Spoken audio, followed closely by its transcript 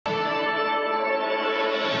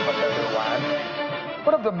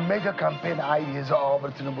One of the major campaign ideas of the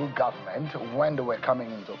Tinubu government when they were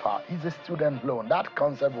coming into power is a student loan. That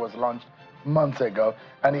concept was launched months ago,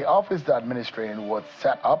 and the office the administration was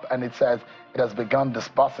set up, and it says it has begun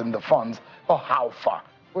disbursing the funds. For how far?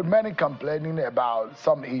 With many complaining about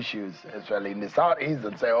some issues, especially in the southeast,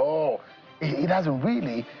 and say, oh, it hasn't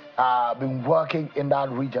really been working in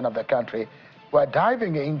that region of the country. We're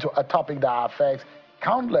diving into a topic that affects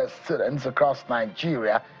countless students across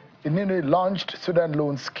Nigeria, the newly launched student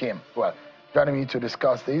loan scheme. Well, joining me to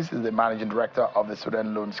discuss this is the managing director of the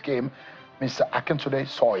student loan scheme, Mr. Akintunde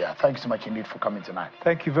Sawyer. Thank you so much indeed for coming tonight.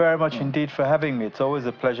 Thank you very much indeed for having me. It's always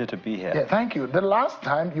a pleasure to be here. Yeah, thank you. The last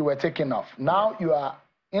time you were taken off. Now you are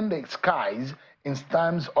in the skies in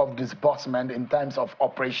terms of disbursement, in terms of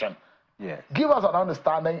operation. Yes. Give us an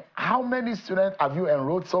understanding. How many students have you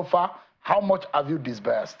enrolled so far? How much have you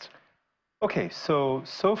disbursed? Okay, so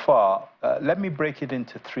far, let me break it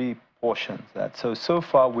into three portions. So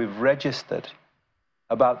far, we've registered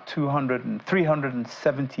about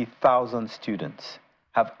 370,000 students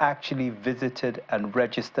have actually visited and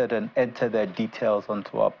registered and entered their details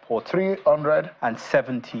onto our portal.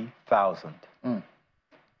 370,000.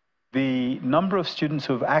 The number of students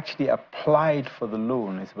who have actually applied for the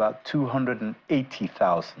loan is about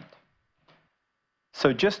 280,000.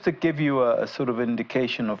 So just to give you a sort of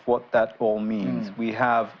indication of what that all means, we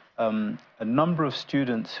have a number of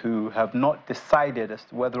students who have not decided as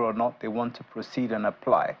to whether or not they want to proceed and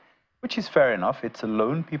apply, which is fair enough. It's a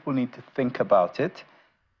loan. People need to think about it.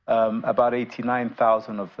 About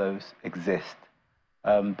 89,000 of those exist.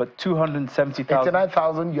 But 270,000...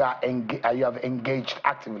 89,000 you have engaged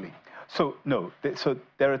actively. So, no, so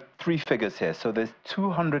there are three figures here. So there's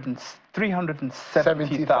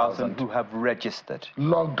 370,000 who have registered.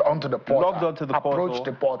 Logged onto the portal. Logged onto the portal. Approached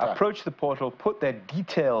the portal. Approached the portal, put their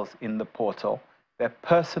details in the portal, their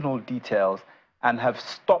personal details, and have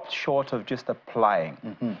stopped short of just applying.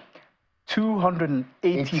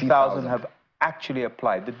 280,000 have actually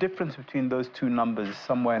applied. The difference between those two numbers is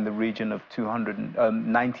somewhere in the region of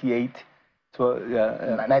 298. So,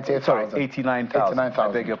 89,000.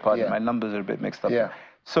 I beg your pardon. My numbers are a bit mixed up.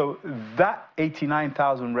 So that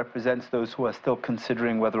 89,000 represents those who are still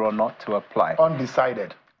considering whether or not to apply.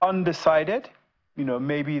 Undecided. Undecided. You know,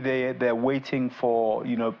 maybe they're waiting for,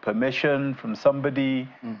 you know, permission from somebody,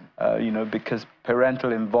 you know, because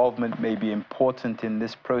parental involvement may be important in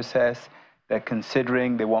this process. They're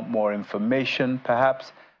considering, they want more information,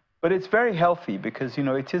 perhaps. But it's very healthy because, you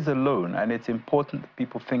know, it is a loan, and it's important that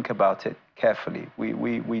people think about it carefully.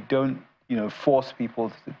 We don't, you know, force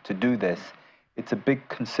people to do this. It's a big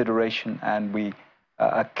consideration, and we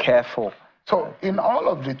are careful. So in all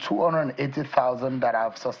of the 280,000 that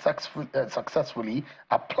have successfully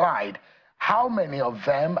applied, how many of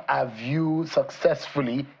them have you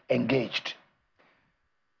successfully engaged?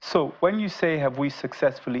 So when you say, have we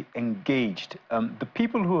successfully engaged, the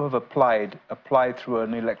people who have applied through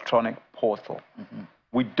an electronic portal.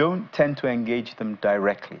 We don't tend to engage them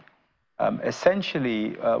directly.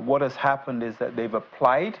 Essentially, what has happened is that they've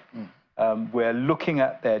applied. We're looking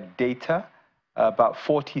at their data. About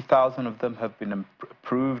 40,000 of them have been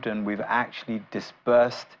approved, and we've actually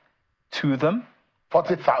disbursed to them.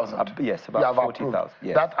 40,000? Yes, about 40,000.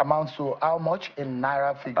 Yes. That amounts to how much in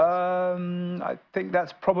Naira figures? I think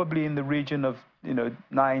that's probably in the region of, you know,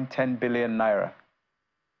 10 billion Naira.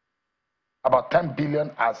 About 10 billion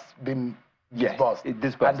has been disbursed? Yes,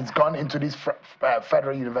 disbursed. And it's gone into these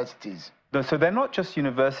federal universities? No, so they're not just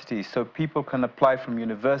universities. So people can apply from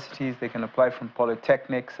universities, they can apply from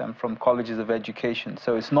polytechnics and from colleges of education.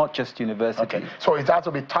 So it's not just universities. Okay. So it has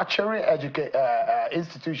to be tertiary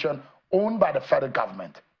institution owned by the federal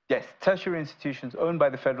government? Yes, tertiary institutions owned by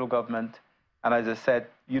the federal government, and as I said,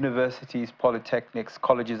 universities, polytechnics,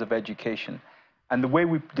 colleges of education. And the way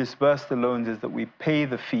we disburse the loans is that we pay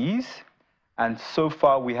the fees, and so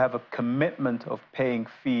far we have a commitment of paying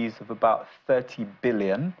fees of about 30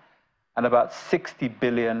 billion and about 60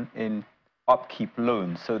 billion in upkeep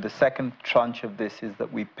loans. So the second tranche of this is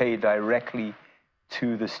that we pay directly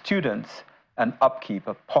to the students an upkeep,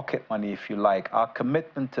 a pocket money, if you like. Our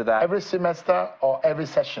commitment to that... Every semester or every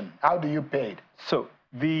session? How do you pay it? So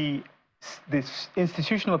the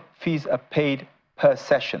institutional fees are paid per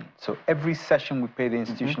session. So every session we pay the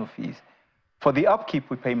institutional fees. For the upkeep,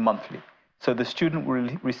 we pay monthly. So the student will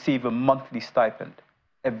receive a monthly stipend,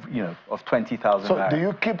 you know, of 20,000. So do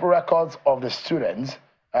you keep records of the students?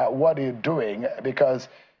 What are you doing? Because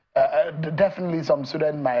definitely some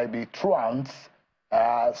students might be truants,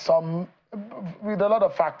 some... with a lot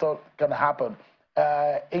of factors can happen.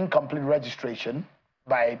 Incomplete registration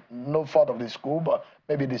by no fault of the school, but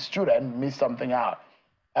maybe the student missed something out.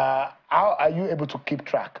 how are you able to keep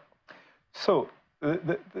track? So,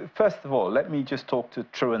 first of all, let me just talk to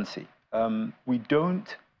truancy. We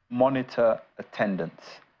don't monitor attendance.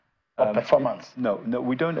 Or performance? No,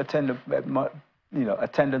 we don't attend,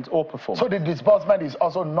 attendance or performance. So the disbursement is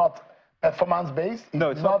also not performance-based?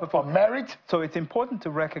 No, it's not for merit? So it's important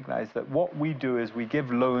to recognize that what we do is we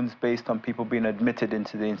give loans based on people being admitted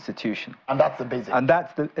into the institution. And that's the basic. And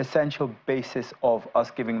that's the essential basis of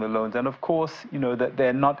us giving the loans. And of course, that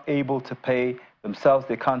they're not able to pay themselves.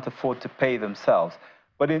 They can't afford to pay themselves.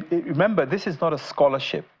 But remember, this is not a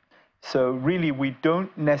scholarship. So really, we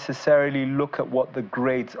don't necessarily look at what the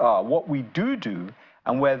grades are. What we do,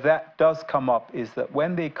 and where that does come up, is that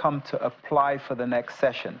when they come to apply for the next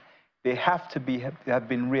session, they have to have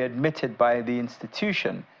been readmitted by the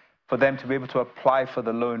institution for them to be able to apply for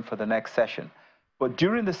the loan for the next session. But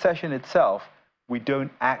during the session itself, we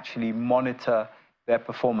don't actually monitor their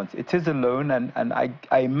performance. It is a loan, and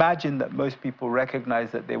I imagine that most people recognize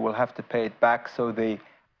that they will have to pay it back, so they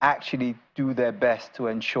actually do their best to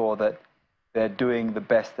ensure that they're doing the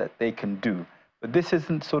best that they can do. But this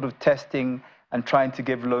isn't sort of testing and trying to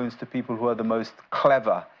give loans to people who are the most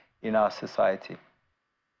clever in our society.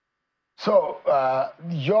 So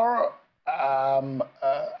your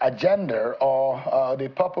agenda or the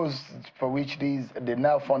purpose for which the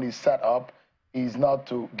NELFUND is set up is not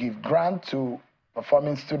to give grant to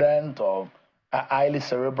performing student or a highly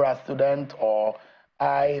cerebral student or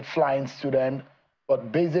high-flying student,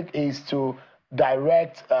 but basic is to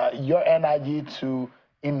direct your energy to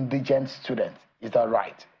indigent students. Is that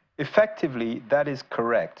right? Effectively, that is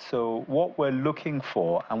correct. So what we're looking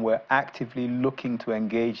for, and we're actively looking to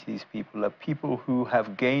engage these people, are people who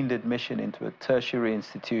have gained admission into a tertiary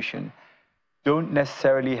institution, don't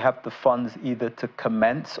necessarily have the funds either to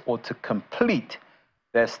commence or to complete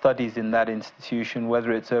their studies in that institution,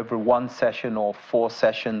 whether it's over 1 session or 4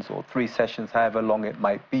 sessions or 3 sessions, however long it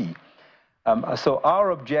might be. So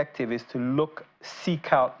our objective is to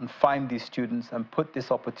seek out and find these students and put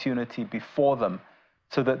this opportunity before them,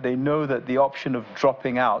 so that they know that the option of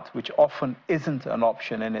dropping out, which often isn't an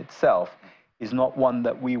option in itself, is not one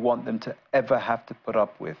that we want them to ever have to put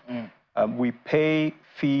up with. We pay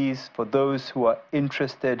fees for those who are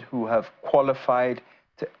interested, who have qualified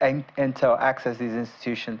to enter or access these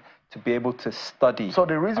institutions, to be able to study. So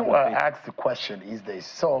the reason why I asked the question is this.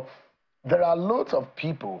 So there are lots of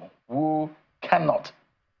people who cannot,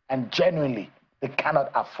 and genuinely, they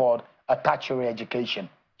cannot afford a tertiary education.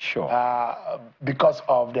 Sure. Because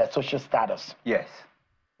of their social status. Yes.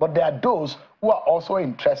 But there are those who are also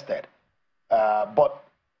interested, but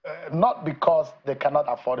not because they cannot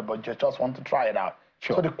afford it, but just want to try it out.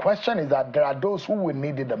 Sure. So the question is that there are those who will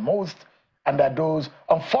need it the most, and there are those,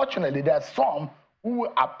 unfortunately, there are some who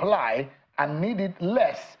will apply and need it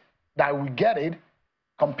less that will get it,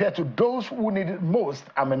 compared to those who need it most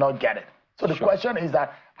and may not get it. So the question is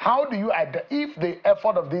that, how do you, if the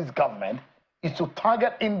effort of this government is to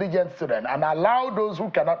target indigent students and allow those who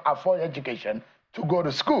cannot afford education to go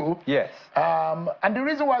to school. Yes. And the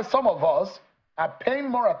reason why some of us are paying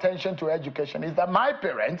more attention to education is that my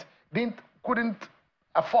parents couldn't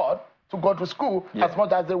afford to go to school as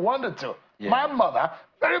much as they wanted to. My mother,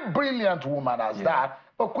 very brilliant woman as that,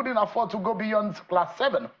 but couldn't afford to go beyond class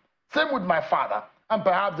 7. Same with my father. And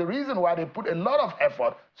perhaps the reason why they put a lot of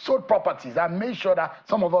effort, sold properties, and made sure that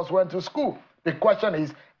some of us went to school. The question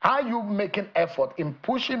is, are you making effort in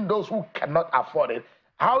pushing those who cannot afford it?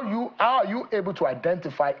 How are you able to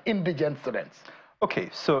identify indigent students? Okay,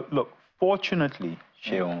 so look, fortunately,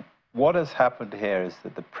 Sheon, what has happened here is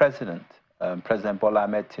that the president, President Bola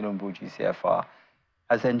Ahmed Tinubu, GCFR,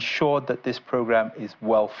 has ensured that this program is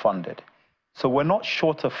well funded. So we're not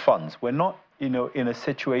short of funds. We're not, in a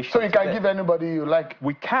situation. So you can give anybody you like?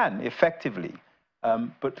 We can, effectively.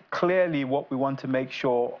 But clearly what we want to make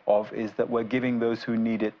sure of is that we're giving those who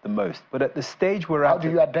need it the most. But at the stage we're at... How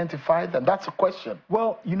do you identify them? That's a question.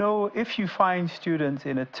 Well, if you find students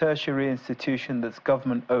in a tertiary institution that's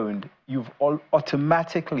government-owned, you've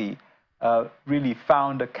automatically really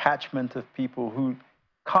found a catchment of people who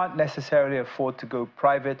can't necessarily afford to go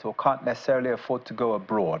private or can't necessarily afford to go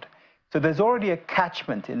abroad. So there's already a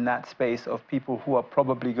catchment in that space of people who are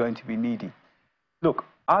probably going to be needy. Look,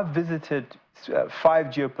 I've visited 5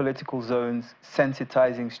 geopolitical zones,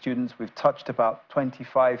 sensitizing students. We've touched about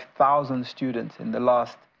 25,000 students in the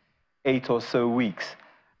last 8 or so weeks.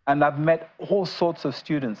 And I've met all sorts of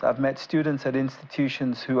students. I've met students at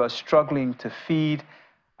institutions who are struggling to feed.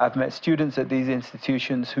 I've met students at these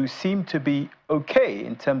institutions who seem to be okay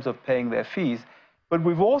in terms of paying their fees. But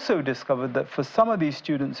we've also discovered that for some of these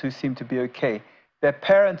students who seem to be okay, their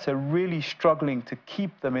parents are really struggling to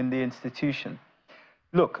keep them in the institution.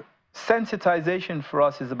 Look, sensitization for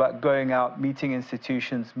us is about going out, meeting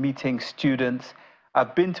institutions, meeting students.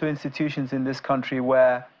 I've been to institutions in this country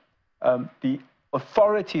where the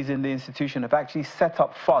authorities in the institution have actually set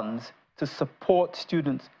up funds to support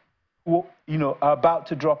students who, are about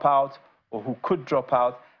to drop out or who could drop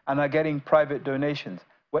out and are getting private donations.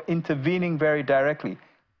 We're intervening very directly.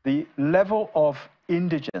 The level of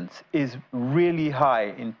indigence is really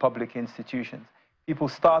high in public institutions. People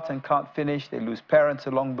start and can't finish, they lose parents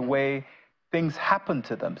along the way, things happen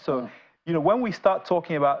to them. So, when we start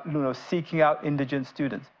talking about, seeking out indigent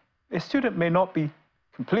students, a student may not be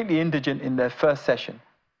completely indigent in their first session,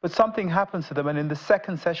 but something happens to them, and in the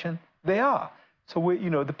second session, they are. So,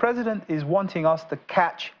 the president is wanting us to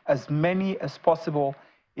catch as many as possible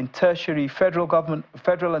in tertiary,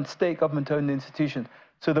 federal and state government-owned institutions,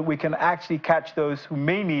 so that we can actually catch those who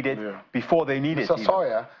may need it before they need it. Mr.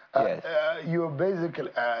 Sawyer, yes. You're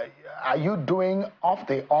basically, are you doing off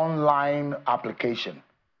the online application?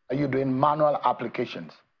 Are you doing manual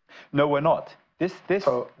applications? No, we're not.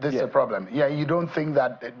 So this is a problem. Yeah, you don't think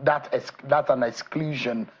that's an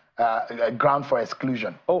exclusion, a ground for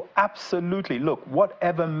exclusion? Oh, absolutely. Look,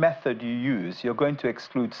 whatever method you use, you're going to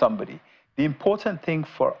exclude somebody. The important thing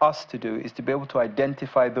for us to do is to be able to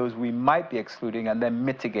identify those we might be excluding and then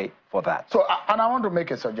mitigate for that. So, and I want to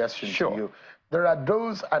make a suggestion to you. There are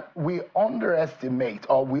those, we underestimate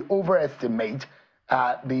or we overestimate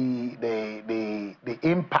the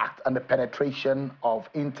impact and the penetration of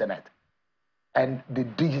internet and the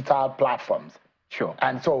digital platforms. Sure.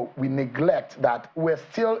 And so we neglect that we're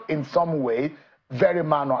still in some way very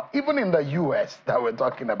manual. Even in the US that we're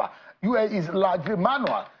talking about, US is largely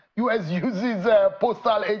manual. US uses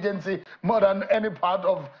postal agency more than any part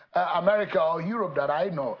of America or Europe that I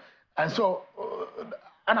know. And so,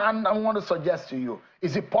 and I want to suggest to you,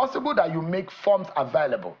 is it possible that you make forms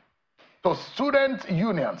available to student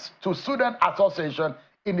unions, to student associations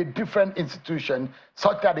in a different institution,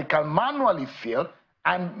 such that they can manually fill,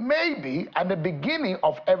 and maybe at the beginning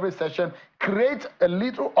of every session, create a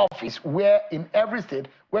little office where in every state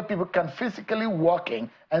where people can physically walk in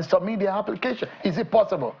and submit their application? Is it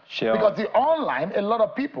possible? Sure. Because the online, a lot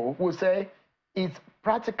of people will say it's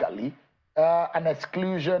practically an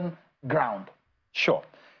exclusion ground. Sure.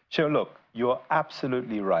 Sure, look, you're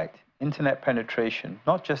absolutely right. Internet penetration,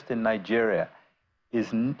 not just in Nigeria, is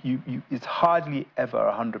hardly ever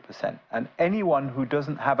 100%. And anyone who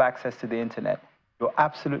doesn't have access to the internet, you're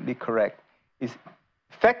absolutely correct, is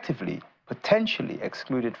effectively, potentially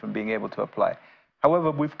excluded from being able to apply.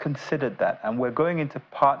 However, we've considered that, and we're going into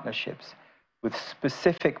partnerships with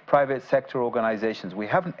specific private sector organizations. We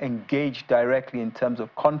haven't engaged directly in terms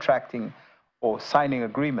of contracting or signing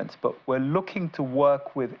agreements, but we're looking to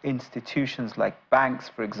work with institutions like banks,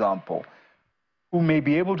 for example, who may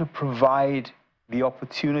be able to provide the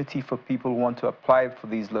opportunity for people who want to apply for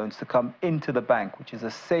these loans to come into the bank, which is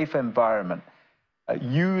a safe environment.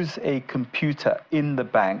 Use a computer in the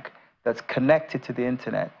bank that's connected to the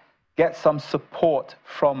internet, get some support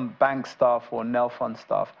from bank staff or NELFUND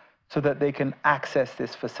staff so that they can access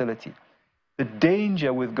this facility. The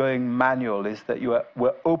danger with going manual is that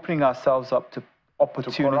we're opening ourselves up to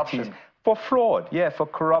opportunities for fraud, for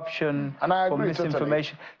corruption, for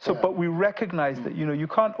misinformation. Totally. So, but we recognize that, you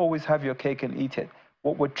can't always have your cake and eat it.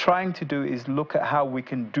 What we're trying to do is look at how we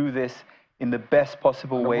can do this in the best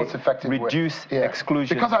possible way, reduce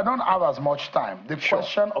exclusion. Because I don't have as much time. The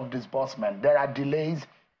question of disbursement, there are delays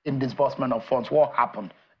in disbursement of funds. What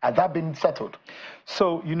happened? Has that been settled?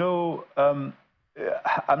 So,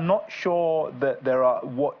 I'm not sure that there are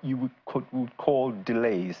what you would call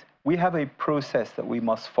delays. We have a process that we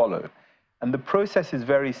must follow. And the process is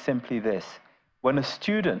very simply this. When a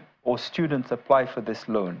student or students apply for this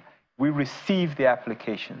loan, we receive the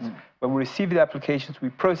applications. When we receive the applications, we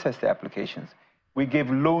process the applications. We give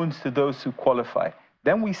loans to those who qualify.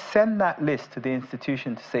 Then we send that list to the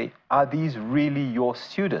institution to say, are these really your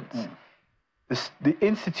students? The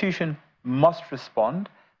institution must respond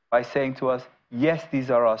by saying to us, yes, these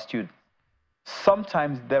are our students.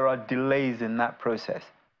 Sometimes there are delays in that process,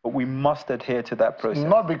 but we must adhere to that process.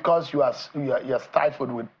 Not because you're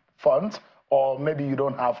stifled with funds, or maybe you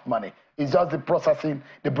don't have money. It's just the processing,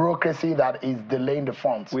 the bureaucracy that is delaying the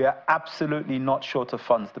funds. We are absolutely not short of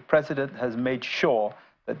funds. The president has made sure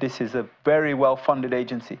that this is a very well-funded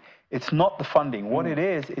agency. It's not the funding. What it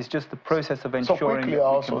is just the process of ensuring... So quickly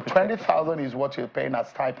also, 20,000 is what you're paying as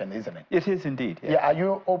stipend, isn't it? It is indeed, Yeah, are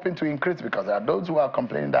you open to increase? Because there are those who are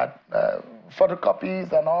complaining that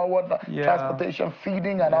photocopies and all what, transportation,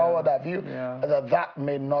 feeding and all what have you, that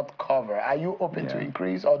may not cover. Are you hoping to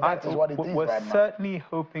increase, or that is what it is right now? We're certainly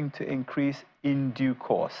hoping to increase in due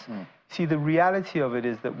course. See, the reality of it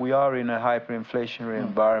is that we are in a hyperinflationary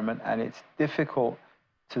environment, and it's difficult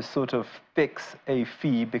to sort of fix a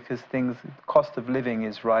fee because cost of living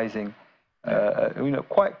is rising,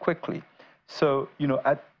 quite quickly. So,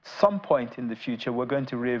 at some point in the future, we're going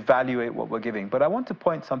to reevaluate what we're giving. But I want to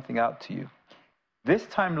point something out to you. This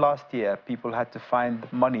time last year, people had to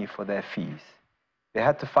find money for their fees. They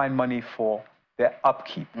had to find money for their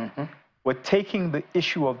upkeep. We're taking the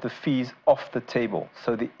issue of the fees off the table.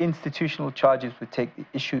 So the institutional charges would take the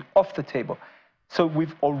issue off the table. So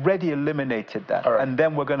we've already eliminated that, and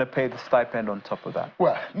then we're going to pay the stipend on top of that.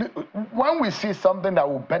 Well, when we see something that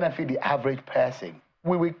will benefit the average person,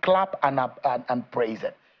 we will clap and praise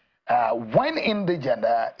it. When indigent,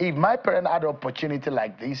 if my parent had an opportunity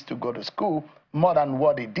like this to go to school more than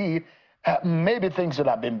what they did, maybe things would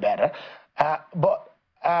have been better. But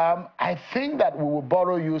I think that we will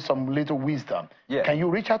borrow you some little wisdom. Can you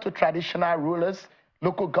reach out to traditional rulers,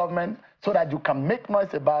 local government, so that you can make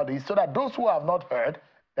noise about this, so that those who have not heard,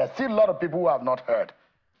 there's still a lot of people who have not heard.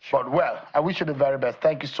 But, well, I wish you the very best.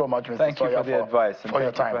 Thank you so much, Mr. Thank you for the advice, and for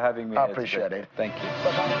your time. for having me I here appreciate today. it. Thank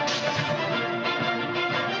you.